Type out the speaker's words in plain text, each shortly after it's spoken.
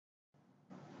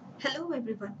Hello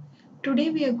everyone.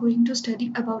 Today we are going to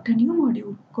study about a new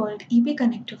module called eBay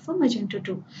Connector for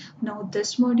Magento2. Now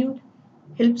this module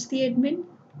helps the admin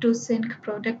to sync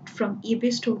product from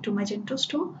eBay store to Magento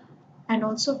store and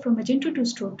also from Magento2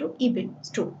 store to eBay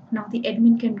store. Now the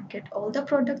admin can get all the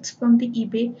products from the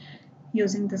eBay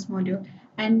using this module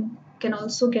and can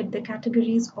also get the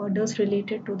categories orders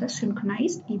related to the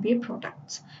synchronized eBay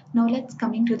products. Now let's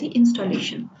coming to the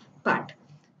installation part.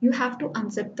 You have to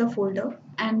unzip the folder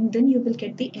and then you will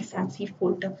get the src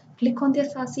folder. Click on the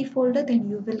src folder, then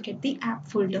you will get the app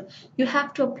folder. You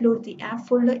have to upload the app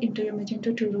folder into your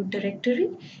Magento 2 root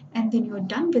directory and then you're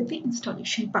done with the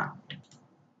installation part.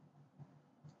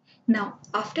 Now,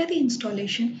 after the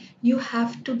installation, you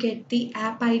have to get the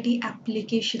app ID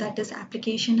application, that is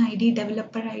application ID,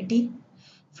 developer ID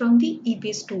from the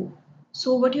eBay store.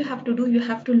 So what you have to do, you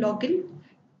have to log in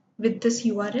with this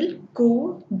URL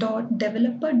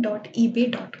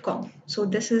go.developer.ebay.com. So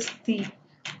this is the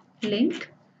link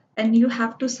and you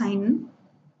have to sign in.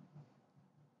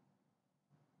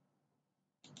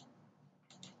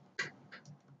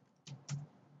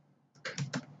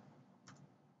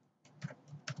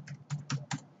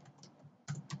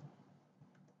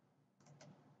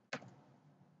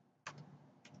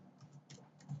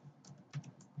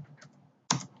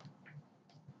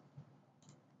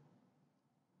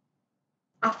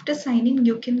 After signing,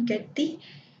 you can get the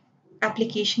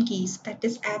application keys, that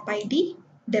is app ID,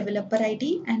 developer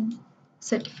ID and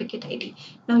certificate ID.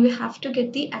 Now you have to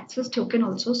get the access token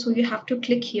also. So you have to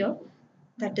click here,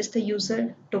 that is the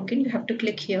user token. You have to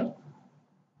click here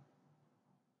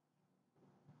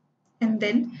and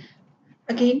then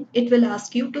again it will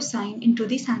ask you to sign into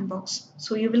the sandbox.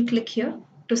 So you will click here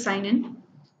to sign in.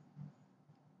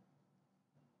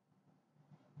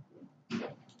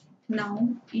 Now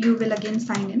you will again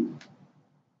sign in.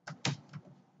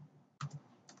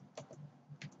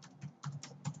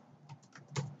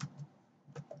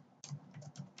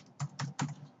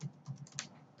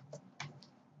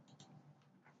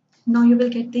 Now you will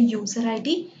get the user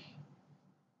ID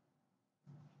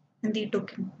and the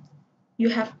token. You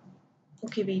have,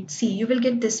 okay, wait, see, you will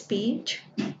get this page.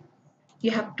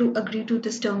 You have to agree to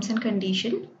this terms and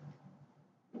condition.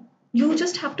 You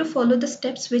just have to follow the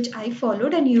steps which I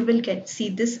followed and you will get, see,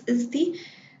 this is the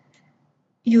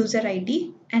user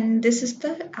ID and this is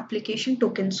the application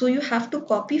token. So you have to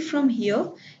copy from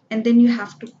here and then you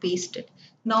have to paste it.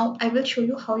 Now I will show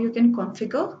you how you can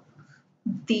configure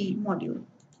the module.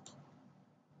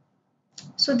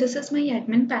 So this is my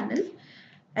admin panel.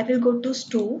 I will go to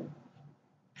store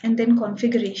and then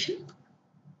configuration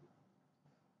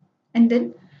and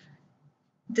then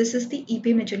this is the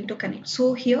eBay Magento Connect.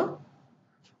 So here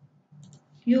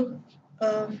you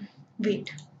wait,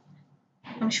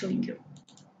 I'm showing you.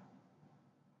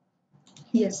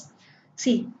 Yes,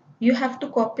 see, you have to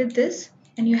copy this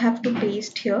and you have to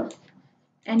paste here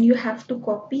and you have to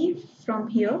copy from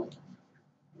here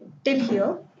till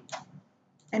here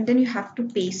and then you have to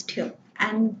paste here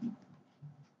and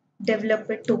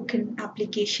developer token,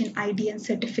 application ID and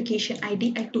certification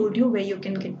ID. I told you where you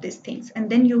can get these things and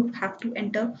then you have to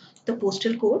enter the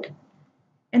postal code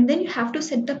and then you have to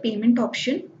set the payment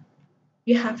option.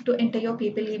 You have to enter your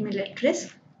PayPal email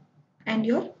address and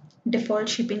your default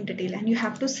shipping detail and you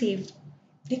have to save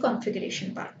the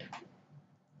configuration part.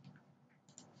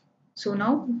 So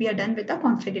now we are done with the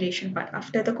configuration part.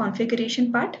 After the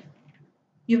configuration part,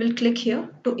 you will click here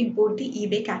to import the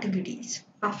eBay categories.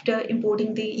 After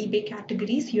importing the eBay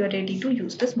categories, you are ready to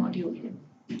use this module.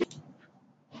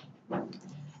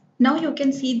 Now you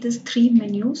can see these three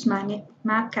menus: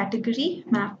 map category,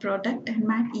 map product and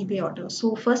map eBay order.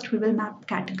 So first we will map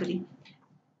category.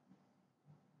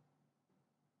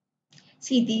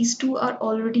 See, these two are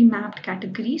already mapped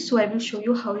categories. So I will show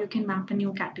you how you can map a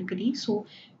new category. So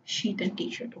sheet and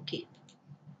t-shirt. Okay.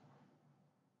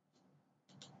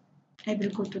 I will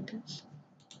go to this.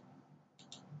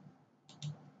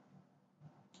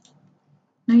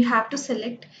 Now you have to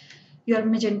select your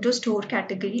Magento store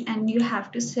category and you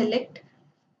have to select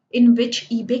in which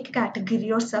eBay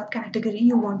category or subcategory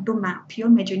you want to map your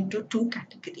Magento 2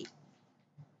 category.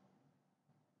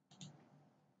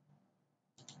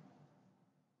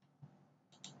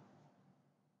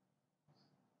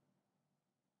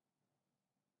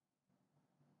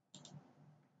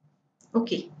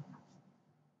 Okay,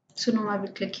 so now I will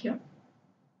click here.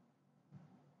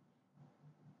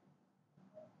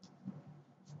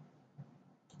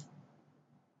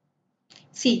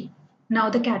 See, now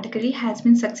the category has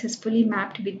been successfully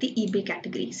mapped with the eBay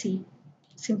category. See,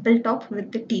 simple top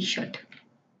with the t-shirt.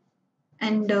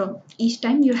 And each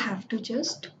time you have to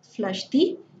just flush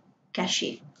the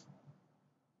cache.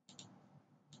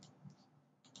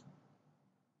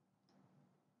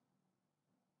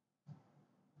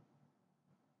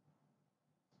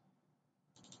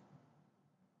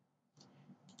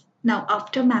 Now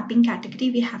after mapping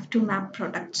category, we have to map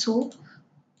product. So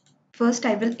first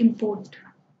I will import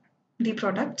the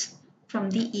products from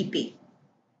the eBay.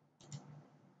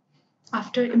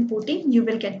 After importing, you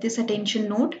will get this attention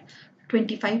node,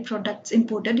 25 products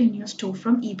imported in your store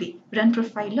from eBay. Run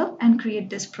profiler and create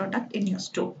this product in your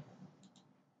store.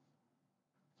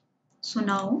 So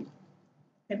now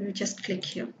I will just click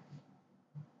here.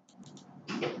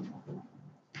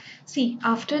 See,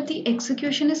 after the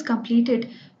execution is completed,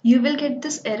 you will get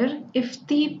this error if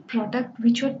the product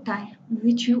which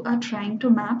you are trying to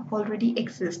map already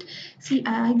exists. See,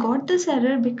 I got this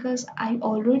error because I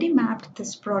already mapped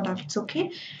this products,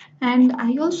 okay? And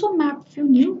I also mapped few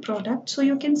new products, so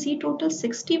you can see total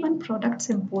 61 products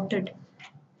imported.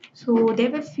 So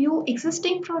there were few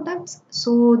existing products.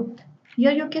 So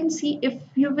here you can see if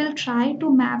you will try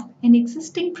to map an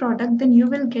existing product, then you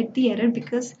will get the error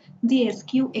because the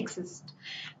SKU exists.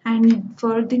 And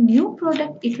for the new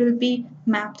product, it will be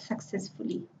mapped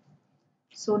successfully.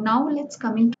 So now let's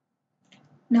coming to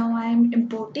now I am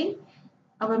importing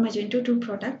our Magento 2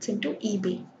 products into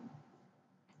eBay.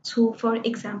 So for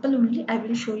example only, I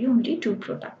will show you only two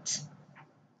products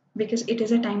because it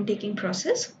is a time taking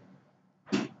process.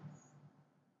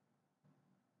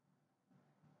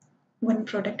 One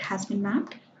product has been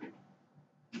mapped.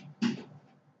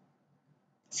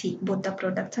 See, both the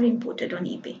products are imported on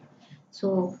eBay.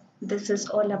 So this is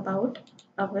all about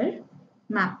our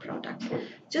map product.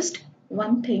 Just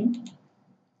one thing,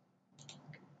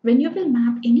 when you will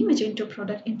map any Magento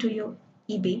product into your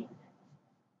eBay,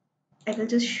 I will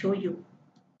just show you.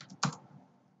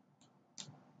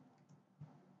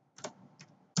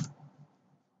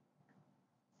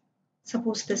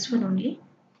 Suppose this one only.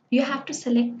 You have to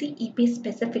select the eBay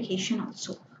specification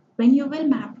also. When you will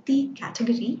map the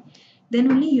category,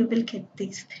 then only you will get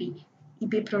these three: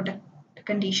 eBay product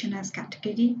condition as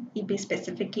category, eBay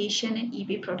specification, and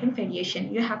eBay product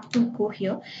variation. You have to go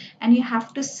here and you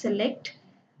have to select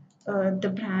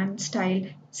the brand style.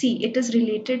 See, it is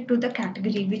related to the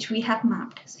category which we have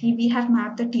mapped. See, we have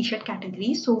mapped the t-shirt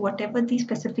category. So whatever the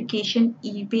specification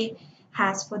eBay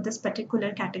has for this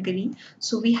particular category,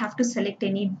 so we have to select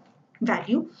any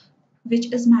value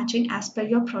which is matching as per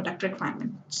your product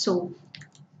requirement. So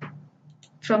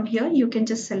from here you can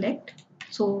just select.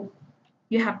 So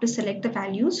you have to select the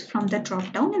values from the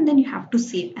drop down and then you have to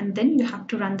save and then you have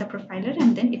to run the profiler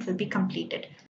and then it will be completed.